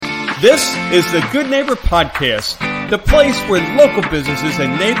This is the Good Neighbor Podcast, the place where local businesses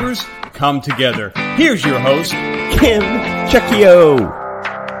and neighbors come together. Here's your host, Kim Checcio.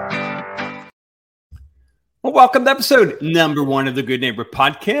 Well, welcome to episode number 1 of the Good Neighbor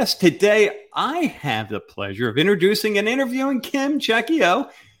Podcast. Today, I have the pleasure of introducing and interviewing Kim Checcio,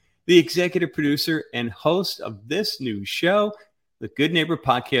 the executive producer and host of this new show, the Good Neighbor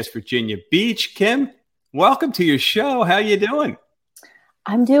Podcast, Virginia Beach. Kim, welcome to your show. How you doing?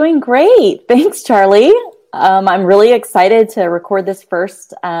 I'm doing great. Thanks, Charlie. I'm really excited to record this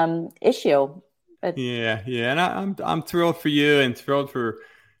first issue. Yeah. And I'm thrilled for you and thrilled for,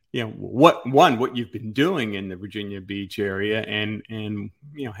 what you've been doing in the Virginia Beach area and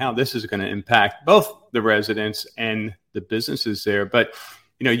how this is going to impact both the residents and the businesses there. But,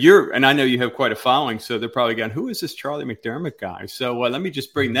 and I know you have quite a following, so they're probably going, who is this Charlie McDermott guy? So let me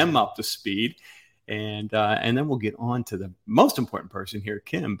just bring them up to speed. And then we'll get on to the most important person here,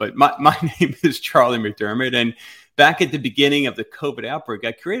 Kim. But my name is Charlie McDermott. And back at the beginning of the COVID outbreak,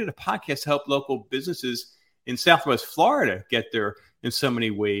 I created a podcast to help local businesses in Southwest Florida get their, in so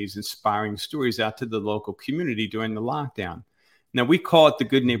many ways, inspiring stories out to the local community during the lockdown. Now, we call it the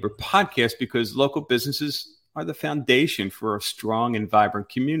Good Neighbor Podcast because local businesses are the foundation for a strong and vibrant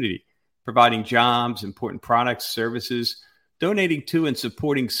community, providing jobs, important products, services, donating to and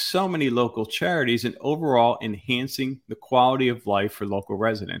supporting so many local charities, and overall enhancing the quality of life for local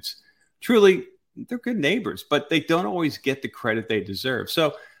residents. Truly, they're good neighbors, but they don't always get the credit they deserve.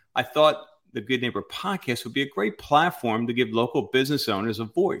 So I thought the Good Neighbor Podcast would be a great platform to give local business owners a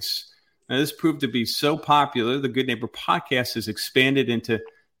voice. Now, this proved to be so popular, the Good Neighbor Podcast has expanded into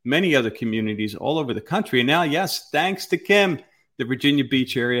many other communities all over the country. And now, yes, thanks to Kim, the Virginia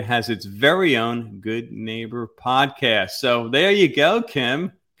Beach area has its very own Good Neighbor Podcast. So there you go,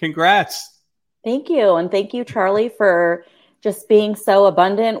 Kim. Congrats. Thank you. And thank you, Charlie, for just being so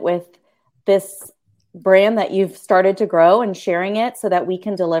abundant with this brand that you've started to grow and sharing it so that we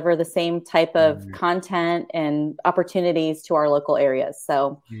can deliver the same type of content and opportunities to our local areas.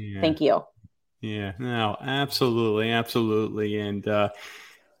 So Thank you. Yeah, no, absolutely. And,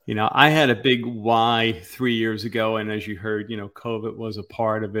 I had a big why 3 years ago. And as you heard, COVID was a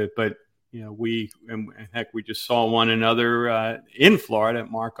part of it. But, we just saw one another in Florida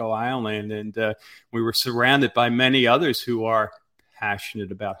at Marco Island. And we were surrounded by many others who are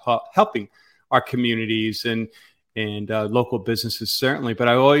passionate about helping our communities and local businesses, certainly. But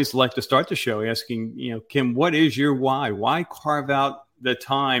I always like to start the show asking, Kim, what is your why? Why carve out the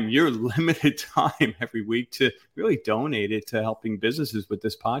time, your limited time every week to really donate it to helping businesses with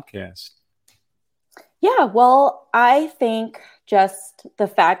this podcast? Yeah, well, I think just the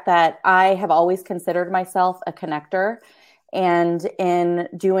fact that I have always considered myself a connector, and in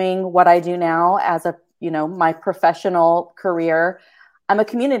doing what I do now as my professional career, I'm a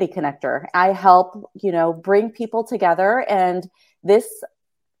community connector. I help, bring people together, and this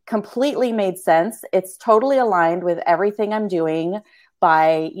completely made sense. It's totally aligned with everything I'm doing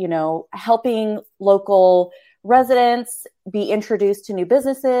by, helping local residents be introduced to new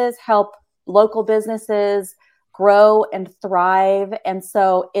businesses, help local businesses grow and thrive. And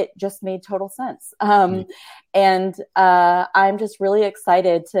so it just made total sense. And I'm just really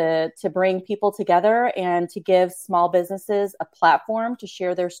excited to bring people together and to give small businesses a platform to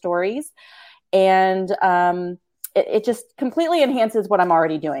share their stories. And it just completely enhances what I'm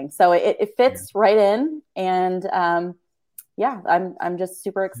already doing. So it fits right in. And I'm just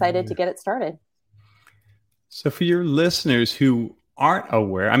super excited to get it started. So for your listeners who aren't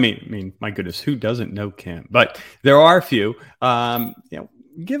aware, I mean, my goodness, who doesn't know Kim? But there are a few.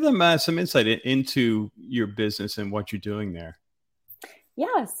 Give them some insight into your business and what you're doing there.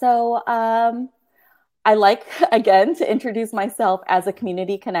 Yeah. So I like, again, to introduce myself as a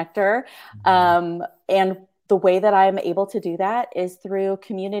community connector. And the way that I'm able to do that is through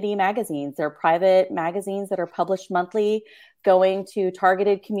community magazines. They're private magazines that are published monthly, going to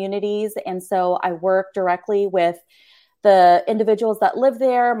targeted communities. And so I work directly with the individuals that live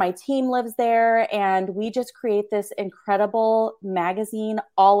there. My team lives there, and we just create this incredible magazine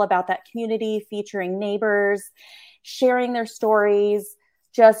all about that community, featuring neighbors, sharing their stories,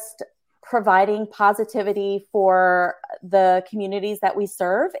 just providing positivity for the communities that we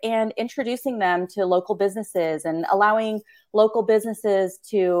serve, and introducing them to local businesses and allowing local businesses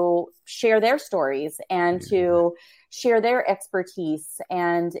to share their stories and to share their expertise.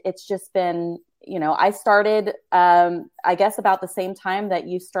 And it's just been, I started, I guess, about the same time that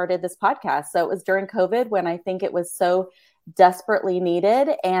you started this podcast. So it was during COVID, when I think it was so desperately needed.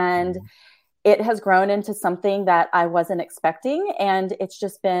 And it has grown into something that I wasn't expecting. And it's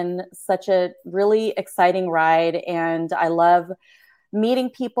just been such a really exciting ride. And I love meeting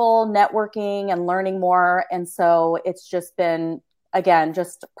people, networking, and learning more. And so it's just been, again,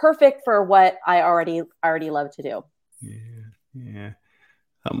 just perfect for what I already love to do. Yeah.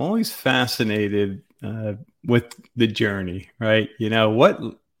 I'm always fascinated with the journey, right? What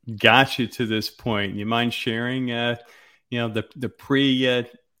got you to this point? You mind sharing, the pre,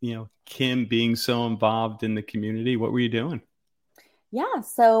 Kim being so involved in the community? What were you doing? Yeah.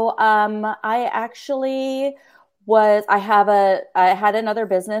 So I actually I had another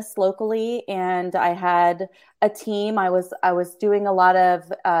business locally, and I had a team. I was doing a lot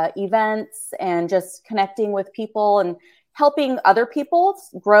of events and just connecting with people and helping other people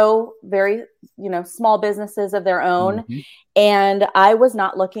grow very, small businesses of their own. Mm-hmm. And I was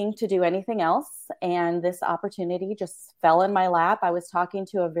not looking to do anything else. And this opportunity just fell in my lap. I was talking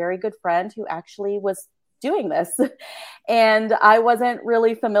to a very good friend who actually was doing this, and I wasn't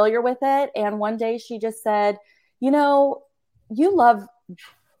really familiar with it. And one day she just said, you love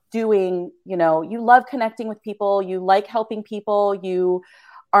you love connecting with people. You like helping people. You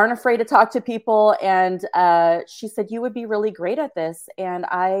aren't afraid to talk to people. And she said, you would be really great at this. And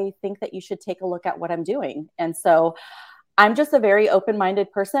I think that you should take a look at what I'm doing. And so I'm just a very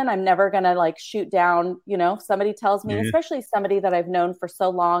open-minded person. I'm never going to shoot down, if somebody tells me, especially somebody that I've known for so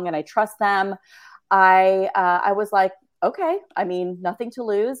long and I trust them. I was like, okay, I mean, nothing to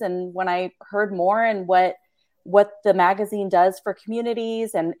lose. And when I heard more and what the magazine does for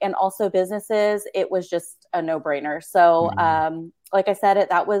communities and also businesses, it was just a no-brainer. So, like I said,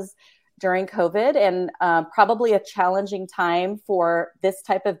 that was during COVID, and probably a challenging time for this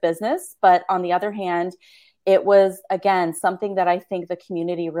type of business. But on the other hand, it was, again, something that I think the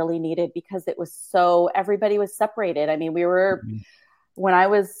community really needed, because it was everybody was separated. I mean, when I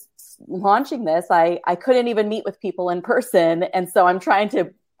was launching this, I couldn't even meet with people in person. And so I'm trying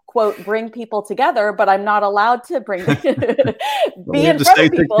to, quote, bring people together, but I'm not allowed to be in front of people. 6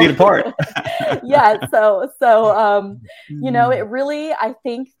 feet apart. Yeah. So, it really, I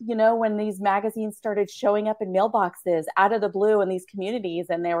think, when these magazines started showing up in mailboxes out of the blue in these communities,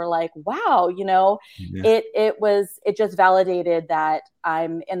 and they were like, wow, it just validated that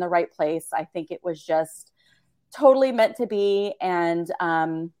I'm in the right place. I think it was just totally meant to be. And,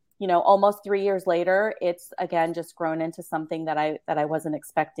 almost 3 years later, it's again just grown into something that I wasn't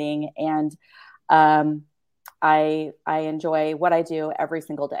expecting, and I enjoy what I do every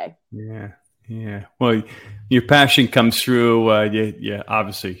single day. Yeah. Well, your passion comes through.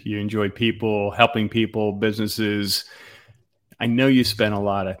 Obviously, you enjoy people, helping people, businesses. I know you spend a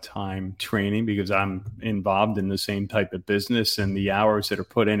lot of time training, because I'm involved in the same type of business, and the hours that are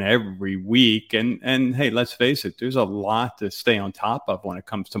put in every week. And hey, let's face it, there's a lot to stay on top of when it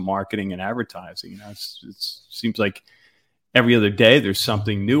comes to marketing and advertising. It seems like every other day there's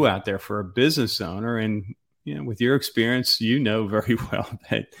something new out there for a business owner. And with your experience, very well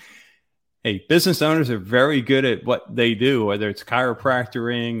that, hey, business owners are very good at what they do, whether it's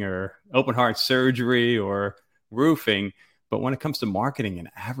chiropractoring or open heart surgery or roofing. But when it comes to marketing and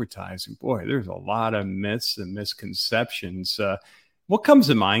advertising, boy, there's a lot of myths and misconceptions. What comes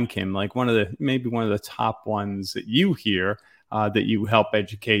to mind, Kim? Like maybe one of the top ones that you hear that you help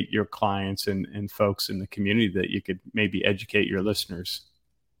educate your clients and folks in the community that you could maybe educate your listeners?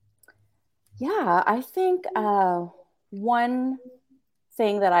 Yeah, I think one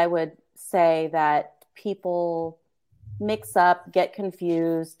thing that I would say that people mix up, get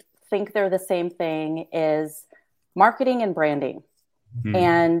confused, think they're the same thing is marketing and branding.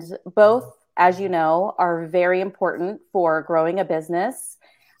 And both, as you know, are very important for growing a business,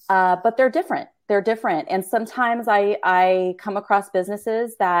 but they're different. And sometimes I come across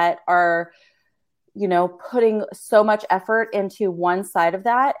businesses that are, putting so much effort into one side of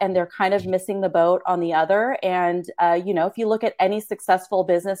that, and they're kind of missing the boat on the other. And, if you look at any successful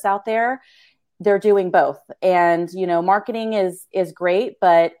business out there, they're doing both. And, marketing is great,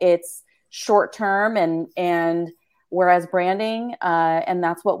 but it's short term, and whereas branding, and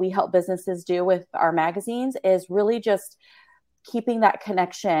that's what we help businesses do with our magazines, is really just keeping that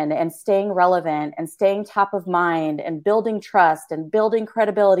connection and staying relevant and staying top of mind and building trust and building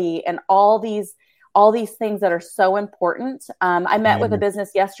credibility and all these things that are so important. I met with a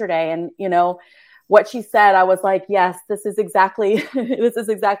business yesterday, and what she said, I was like, yes, this is exactly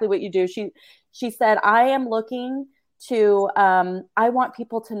what you do. She said, I am looking to, I want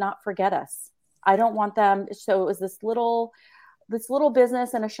people to not forget us. I don't want them. So it was this little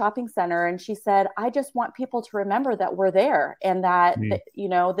business in a shopping center. And she said, I just want people to remember that we're there, and that,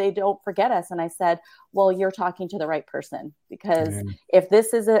 they don't forget us. And I said, well, you're talking to the right person, because if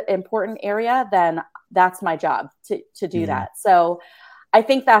this is an important area, then that's my job to do that. So I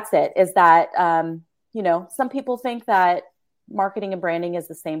think that's it, is that, some people think that marketing and branding is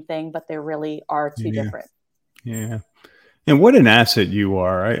the same thing, but there really are two different. Yeah. And what an asset you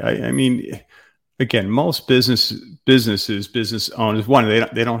are. I mean, again, most business owners, one,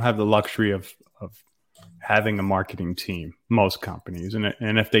 they don't have the luxury of having a marketing team, most companies.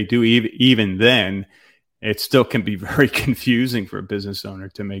 And if they do, even then, it still can be very confusing for a business owner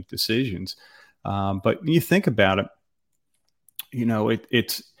to make decisions. But when you think about it,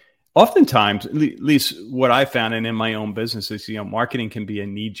 it's oftentimes, at least what I found, and in my own business, is, marketing can be a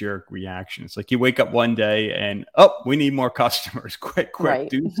knee-jerk reaction. It's like you wake up one day and, we need more customers. Quick, right.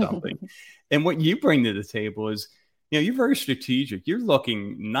 Do something. And what you bring to the table is, you're very strategic. You're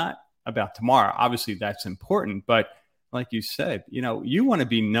looking not about tomorrow. Obviously, that's important. But like you said, you want to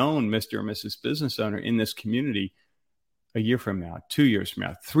be known, Mr. or Mrs. Business Owner, in this community a year from now, 2 years from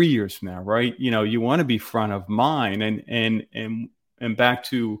now, 3 years from now, right? You want to be front of mind, and back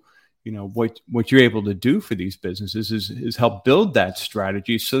to, what you're able to do for these businesses is help build that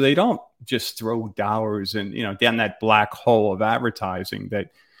strategy so they don't just throw dollars and, down that black hole of advertising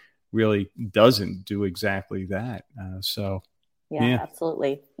that really doesn't do exactly that. Yeah,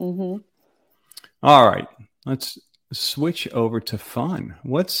 absolutely. Mm-hmm. All right, let's switch over to fun.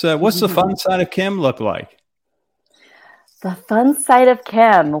 What's the fun side of Kim look like? The fun side of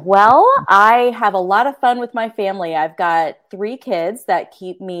Kim. Well, I have a lot of fun with my family. I've got 3 kids that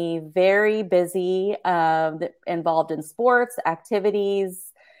keep me very busy, involved in sports,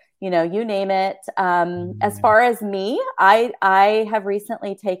 activities, you name it. As far as me, I have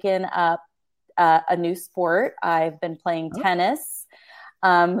recently taken up a new sport. I've been playing tennis.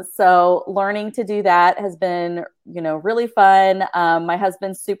 So learning to do that has been, really fun. My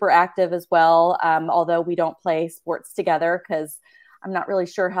husband's super active as well. Although we don't play sports together because I'm not really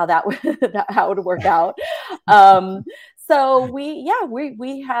sure how that would work out. So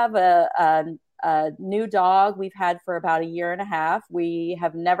we have a new dog we've had for about 1.5 years. We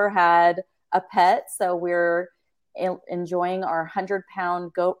have never had a pet. So we're enjoying our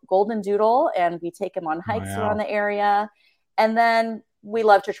 100-pound golden doodle, and we take him on hikes around the area. And then we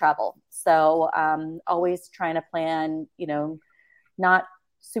love to travel. So always trying to plan, not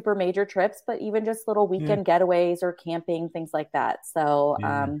super major trips, but even just little weekend getaways or camping, things like that. So,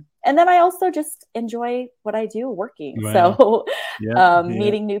 and then I also just enjoy what I do working. Wow. So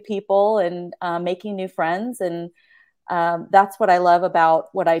meeting new people and making new friends. And that's what I love about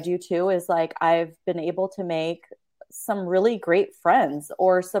what I do too, is like, I've been able to make some really great friends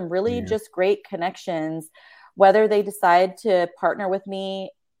or some really just great connections. Whether they decide to partner with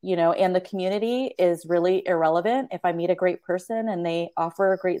me, and the community is really irrelevant. If I meet a great person and they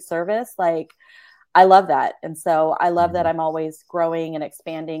offer a great service, like, I love that. And so I love that I'm always growing and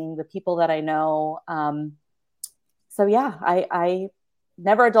expanding the people that I know. So I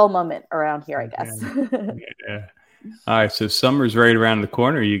never a dull moment around here, I guess. All right. So summer's right around the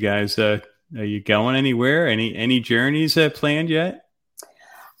corner. You guys, are you going anywhere? Any journeys planned yet?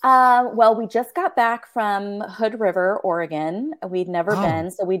 Well, we just got back from Hood River, Oregon. We'd never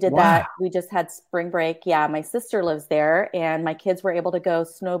been. So we did that. We just had spring break. Yeah. My sister lives there, and my kids were able to go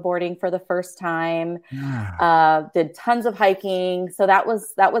snowboarding for the first time. Did tons of hiking. So that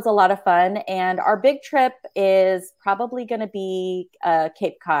was a lot of fun. And our big trip is probably going to be,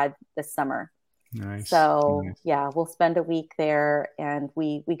 Cape Cod this summer. Nice. So we'll spend a week there, and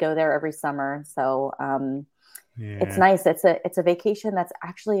we go there every summer. So, it's nice. It's a vacation that's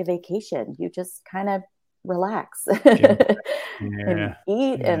actually a vacation. You just kind of relax and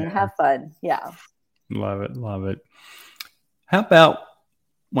eat and have fun. Yeah. Love it. How about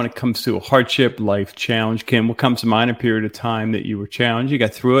when it comes to a hardship, life challenge, Kim? What comes to mind a period of time that you were challenged? You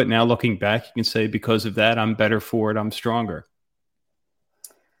got through it. Now looking back, you can say, because of that, I'm better for it. I'm stronger.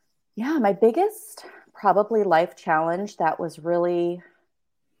 Yeah. My biggest probably life challenge that was really,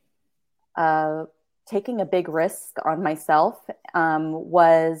 taking a big risk on myself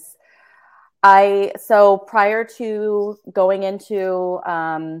was so prior to going into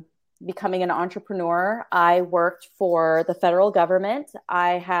becoming an entrepreneur, I worked for the federal government.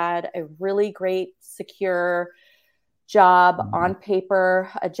 I had a really great, secure job on paper,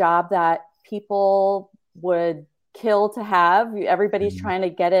 a job that people would kill to have. Everybody's trying to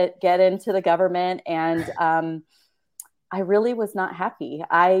get into the government. And I really was not happy.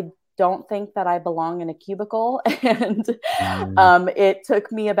 I don't think that I belong in a cubicle. And it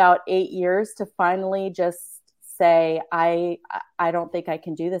took me about 8 years to finally just say, I don't think I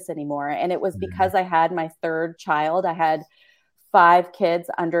can do this anymore. And it was because I had my 3rd child. I had 5 kids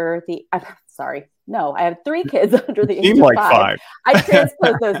under the, I had 3 kids under the age of 5. I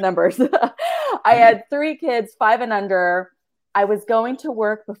transposed those numbers. I had 3 kids, 5 and under. I was going to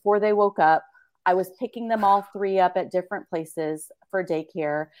work before they woke up. I was picking them all three up at different places for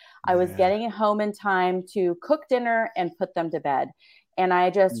daycare. I was getting home in time to cook dinner and put them to bed. And I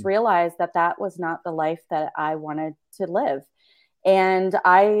just realized that that was not the life that I wanted to live. And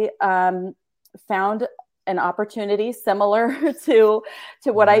I found an opportunity similar to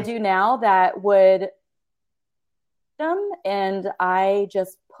what I do now that would them, and I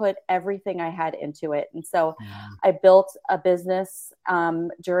just put everything I had into it. And so I built a business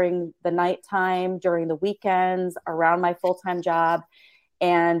during the nighttime, during the weekends, around my full-time job,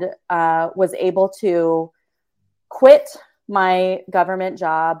 and was able to quit my government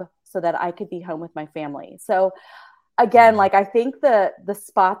job so that I could be home with my family. So again, like, I think the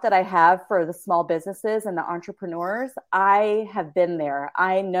spot that I have for the small businesses and the entrepreneurs, I have been there.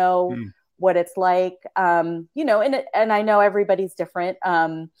 I know what it's like, you know, and I know everybody's different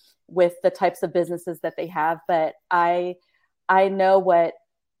with the types of businesses that they have, but I know what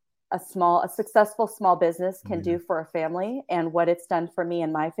a successful small business can do for a family, and what it's done for me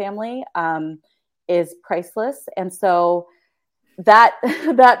and my family is priceless. And so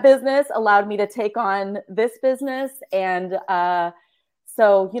that business allowed me to take on this business. And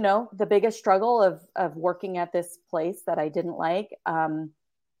so, you know, the biggest struggle of working at this place that I didn't like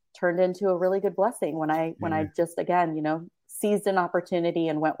turned into a really good blessing when I just, again, you know, seized an opportunity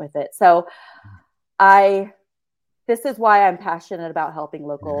and went with it. So this is why I'm passionate about helping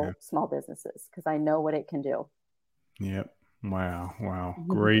local small businesses, because I know what it can do. Yep. Wow.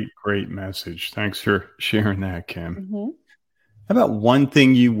 Great message. Thanks for sharing that, Kim. How about one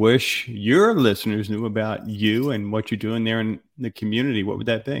thing you wish your listeners knew about you and what you're doing there in the community? What would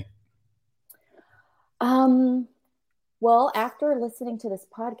that be? Well, after listening to this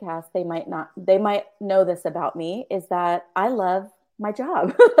podcast, they might know this about me, is that I love my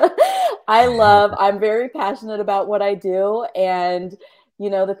job. I'm very passionate about what I do. And,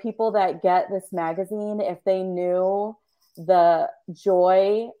 you know, the people that get this magazine, if they knew the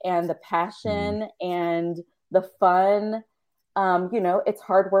joy and the passion and the fun, you know, it's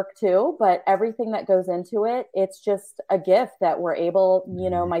hard work too, but everything that goes into it, it's just a gift that we're able, you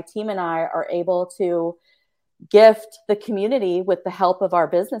know, my team and I are able to gift the community with the help of our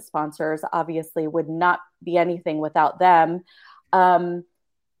business sponsors. Obviously would not be anything without them.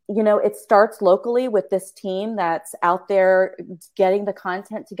 You know, it starts locally with this team that's out there getting the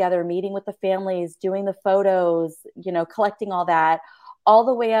content together, meeting with the families, doing the photos, you know, collecting all that, all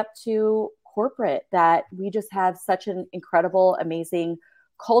the way up to corporate, that we just have such an incredible, amazing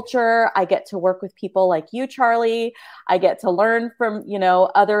culture. I get to work with people like you, Charlie. I get to learn from, you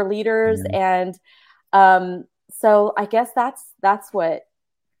know, other leaders. And so I guess that's what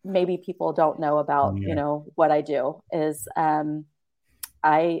maybe people don't know about, you know, what I do is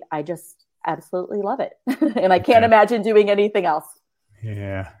I just absolutely love it. And I can't imagine doing anything else.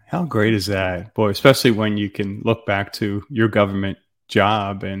 Yeah. How great is that? Boy, especially when you can look back to your government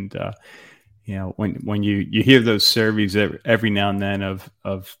job and, you know, when you hear those surveys every now and then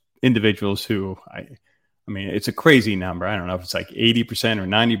of individuals who, I mean, it's a crazy number. I don't know if it's like 80% or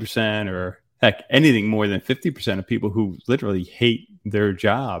 90% or heck, anything more than 50% of people who literally hate their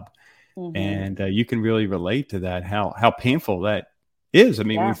job. And you can really relate to that, how painful that is. I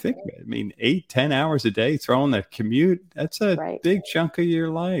mean, when you think about it, I mean, 8-10 hours a day throwing the commute, that's a big chunk of your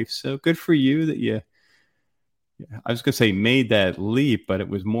life. So good for you that you, I was going to say made that leap, but it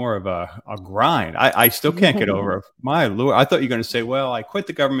was more of a grind. I still can't get over my Lord. I thought you were going to say, well, I quit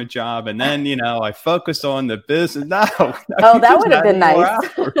the government job and then, you know, I focused on the business. No. Oh, that would have been nice.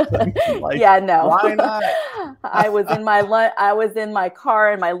 Like, yeah, no. Why not? I was in my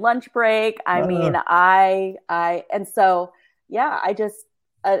car in my lunch break. I mean, and so, yeah, I just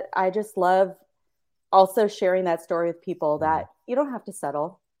love also sharing that story with people that you don't have to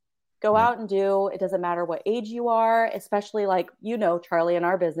settle. Go out and do. It doesn't matter what age you are, especially like, you know, Charlie, in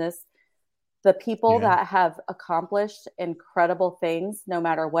our business, the people that have accomplished incredible things, no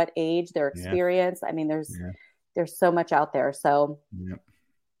matter what age, their experience. I mean, there's so much out there. So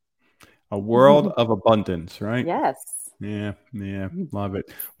a world of abundance, right? Yes. Yeah. Love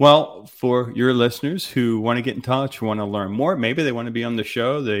it. Well, for your listeners who want to get in touch, want to learn more, maybe they want to be on the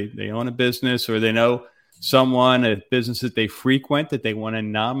show, they own a business, or they know someone, a business that they frequent that they want to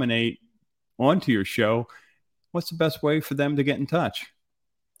nominate onto your show, what's the best way for them to get in touch?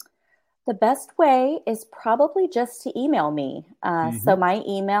 The best way is probably just to email me. So my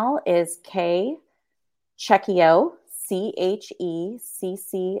email is Checcio, Checcio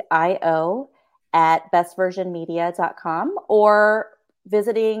at bestversionmedia.com, or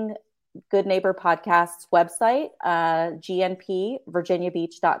visiting Good Neighbor Podcast's website,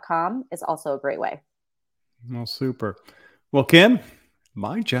 gnpvirginiabeach.com is also a great way. Well, super. Well, Kim,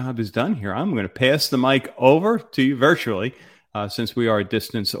 my job is done here. I'm going to pass the mic over to you virtually, since we are a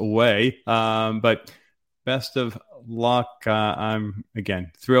distance away. But best of luck. I'm,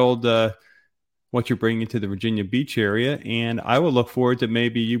 again, thrilled what you're bringing to the Virginia Beach area. And I will look forward to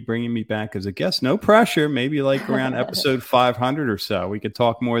maybe you bringing me back as a guest. No pressure. Maybe like around episode 500 or so. We could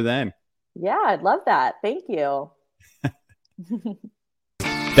talk more then. Yeah, I'd love that. Thank you.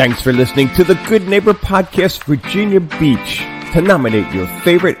 Thanks for listening to the Good Neighbor Podcast Virginia Beach. To nominate your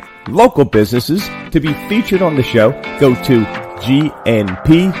favorite local businesses to be featured on the show, go to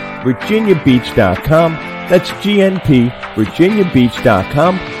gnpvirginiabeach.com. That's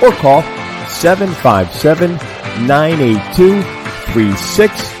gnpvirginiabeach.com or call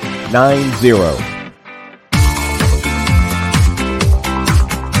 757-982-3690.